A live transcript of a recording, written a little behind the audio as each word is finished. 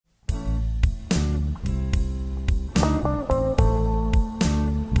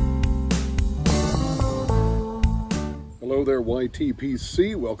Hello there,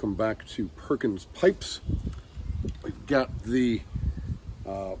 YTPC. Welcome back to Perkins Pipes. We've got the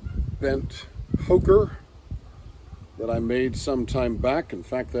bent poker that I made some time back. In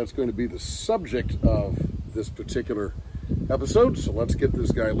fact, that's going to be the subject of this particular episode. So let's get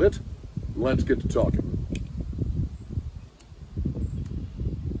this guy lit and let's get to talking.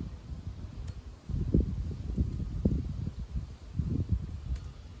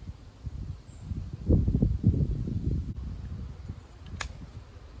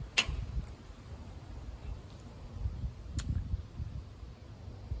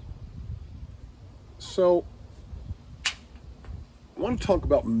 So, I want to talk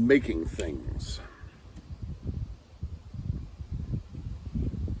about making things.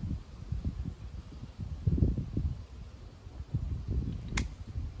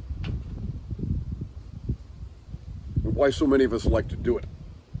 And why so many of us like to do it.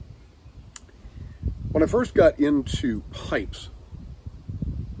 When I first got into pipes,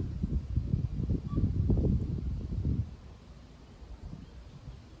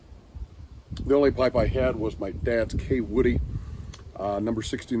 the only pipe I had was my dad's K. Woody number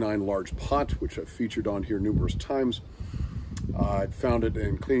 69 large pot, which I've featured on here numerous times. I'd found it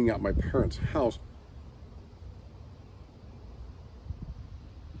in cleaning out my parents' house.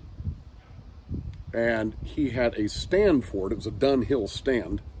 And he had a stand for it. It was a Dunhill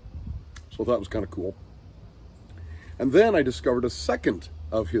stand. So that was kind of cool. And then I discovered a second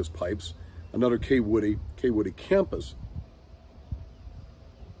of his pipes, another K. Woody Campus.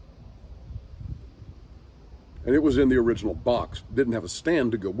 And it was in the original box. Didn't have a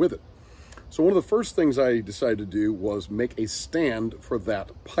stand to go with it. So one of the first things I decided to do was make a stand for that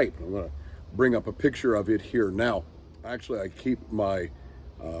pipe. I'm going to bring up a picture of it here now. Actually, I keep my,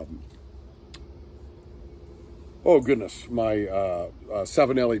 my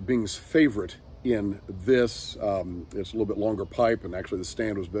Savinelli Bing's favorite in this. It's a little bit longer pipe, and actually the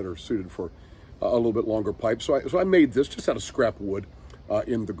stand was better suited for a little bit longer pipe. So I made this just out of scrap wood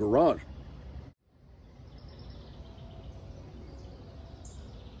in the garage.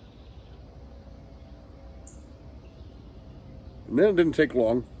 And then it didn't take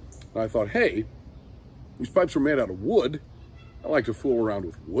long. I thought, hey, these pipes are made out of wood. I like to fool around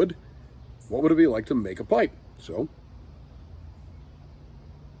with wood. What would it be like to make a pipe? So,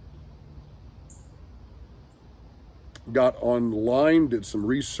 got online, did some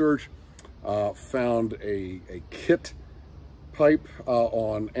research, found a kit pipe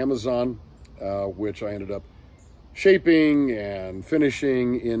on Amazon, which I ended up shaping and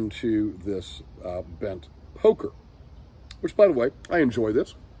finishing into this bent poker. Which, by the way, I enjoy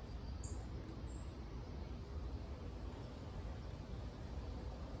this.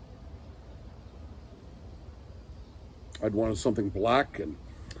 I'd wanted something black and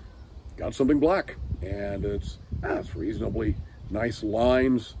got something black. And it's reasonably nice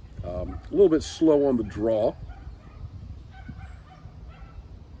lines, a little bit slow on the draw.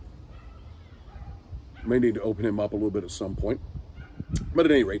 May need to open him up a little bit at some point. But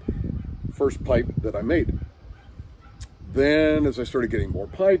at any rate, first pipe that I made. Then, as I started getting more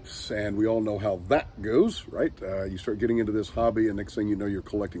pipes, and we all know how that goes, right? You start getting into this hobby, and next thing you know, you're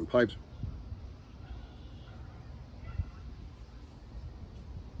collecting pipes.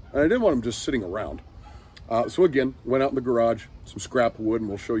 And I didn't want them just sitting around. So again, went out in the garage, some scrap wood, and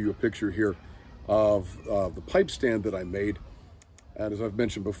we'll show you a picture here of the pipe stand that I made. And as I've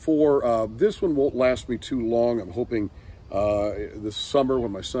mentioned before, this one won't last me too long. I'm hoping this summer,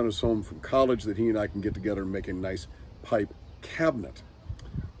 when my son is home from college, that he and I can get together and make a nice pipe cabinet.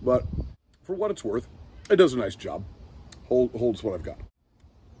 But for what it's worth, it does a nice job. Holds what I've got.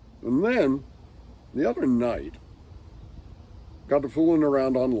 And then the other night, got to fooling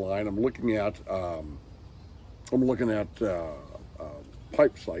around online. I'm looking at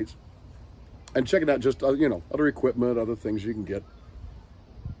pipe sites and checking out just other equipment, other things you can get.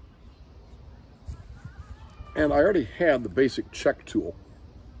 And I already had the basic check tool,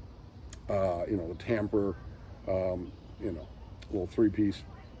 the tamper. Little three-piece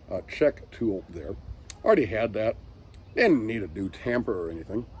check tool there. Already had that. Didn't need a new tamper or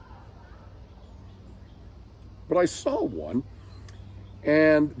anything. But I saw one,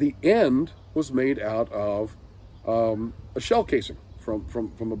 and the end was made out of a shell casing from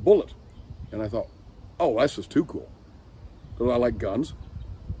a bullet. And I thought, oh, that's just too cool. Because I like guns.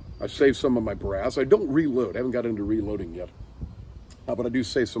 I saved some of my brass. I don't reload. I haven't got into reloading yet. But I do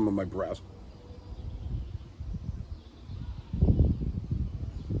save some of my brass.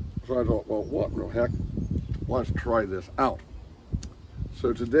 So I thought, well, what in the heck? Let's try this out.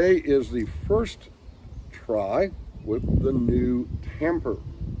 So today is the first try with the new tamper.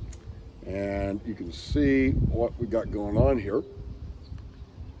 And you can see what we got going on here.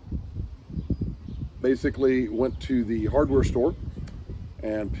 Basically went to the hardware store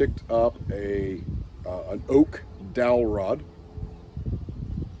and picked up an oak dowel rod,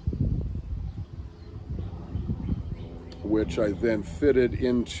 which I then fitted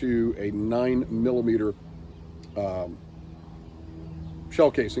into a 9mm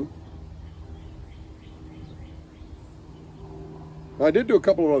shell casing. I did do a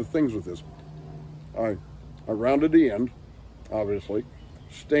couple of other things with this. I rounded the end, obviously,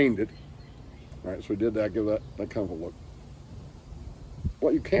 stained it. All right, so we did that, give that kind of a look.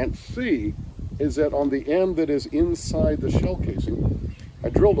 What you can't see is that on the end that is inside the shell casing, I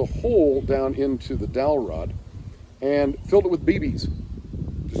drilled a hole down into the dowel rod and filled it with BBs,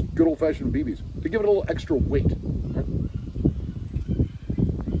 just good old-fashioned BBs, to give it a little extra weight. Right?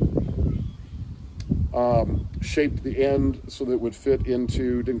 Shaped the end so that it would fit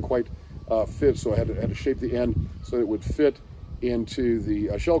into, didn't quite fit, so I had to shape the end so that it would fit into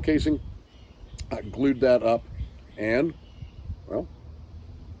the shell casing. I glued that up, and, well,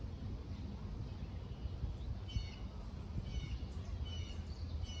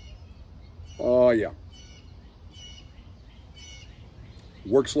 oh yeah,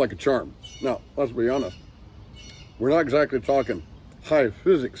 works like a charm. Now, let's be honest, we're not exactly talking high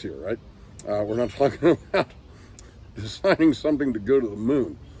physics here, right? We're not talking about designing something to go to the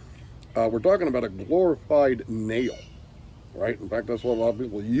moon. We're talking about a glorified nail, right? In fact, that's what a lot of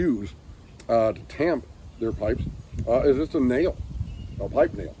people use to tamp their pipes, is just a nail, a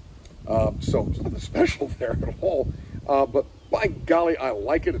pipe nail. So it's nothing special there at all, but by golly, I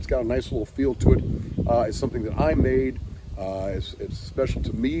like it. It's got a nice little feel to it. It's something that I made. It's special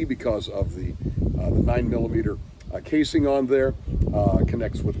to me because of the 9mm casing on there.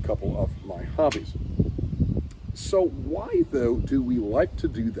 Connects with a couple of my hobbies. So why, though, do we like to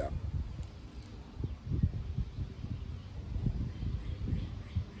do that?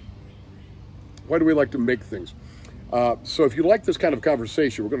 Why do we like to make things? So if you like this kind of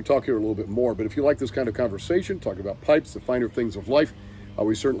conversation, we're going to talk here a little bit more, but if you like this kind of conversation, talk about pipes, the finer things of life,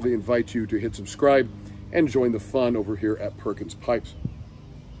 we certainly invite you to hit subscribe and join the fun over here at Perkins Pipes.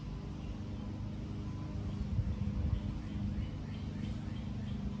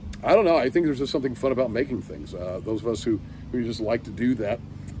 I don't know, I think there's just something fun about making things. Those of us who just like to do that,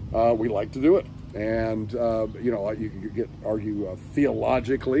 we like to do it. And, you know, you can argue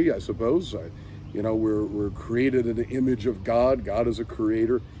theologically, I suppose. You know, we're created in the image of God. God is a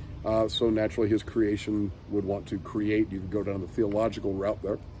creator. So naturally his creation would want to create. You could go down the theological route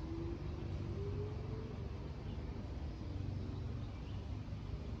there.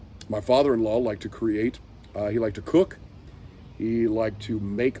 My father-in-law liked to create. He liked to cook. He liked to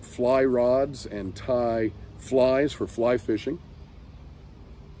make fly rods and tie flies for fly fishing.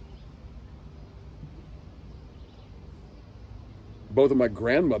 Both of my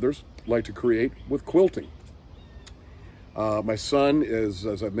grandmothers like to create with quilting. My son is,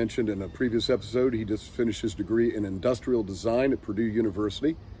 as I mentioned in a previous episode, he just finished his degree in industrial design at Purdue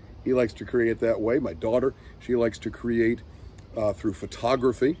University. He likes to create that way. My daughter, she likes to create through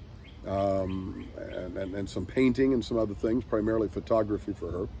photography and some painting and some other things, primarily photography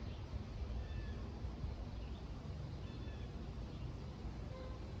for her.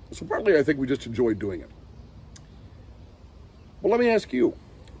 So partly I think we just enjoy doing it. Well, let me ask you,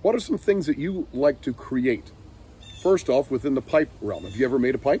 what are some things that you like to create? First off, within the pipe realm, have you ever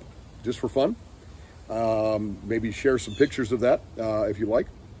made a pipe just for fun? Maybe share some pictures of that if you like.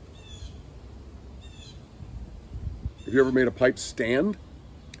 Have you ever made a pipe stand?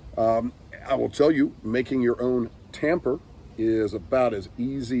 I will tell you, making your own tamper is about as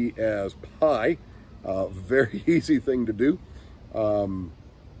easy as pie. Very easy thing to do.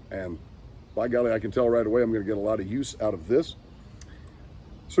 And by golly, I can tell right away I'm going to get a lot of use out of this.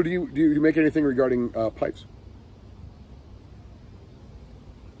 So do you make anything regarding pipes?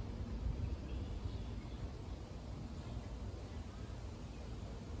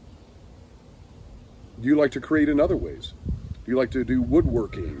 Do you like to create in other ways? Do you like to do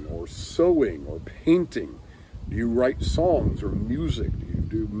woodworking or sewing or painting? Do you write songs or music? Do you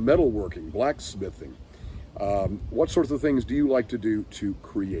do metalworking, blacksmithing? What sorts of things do you like to do to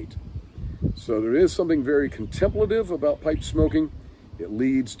create? So there is something very contemplative about pipe smoking. It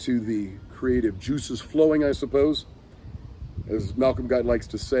leads to the creative juices flowing, I suppose. As Malcolm Guite likes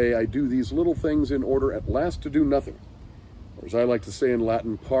to say, I do these little things in order at last to do nothing. Or as I like to say in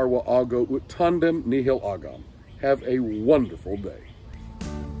Latin, Parva ut tandem nihil agam. Have a wonderful day.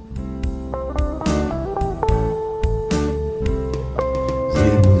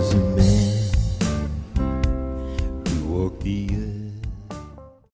 There was a man who walked the earth.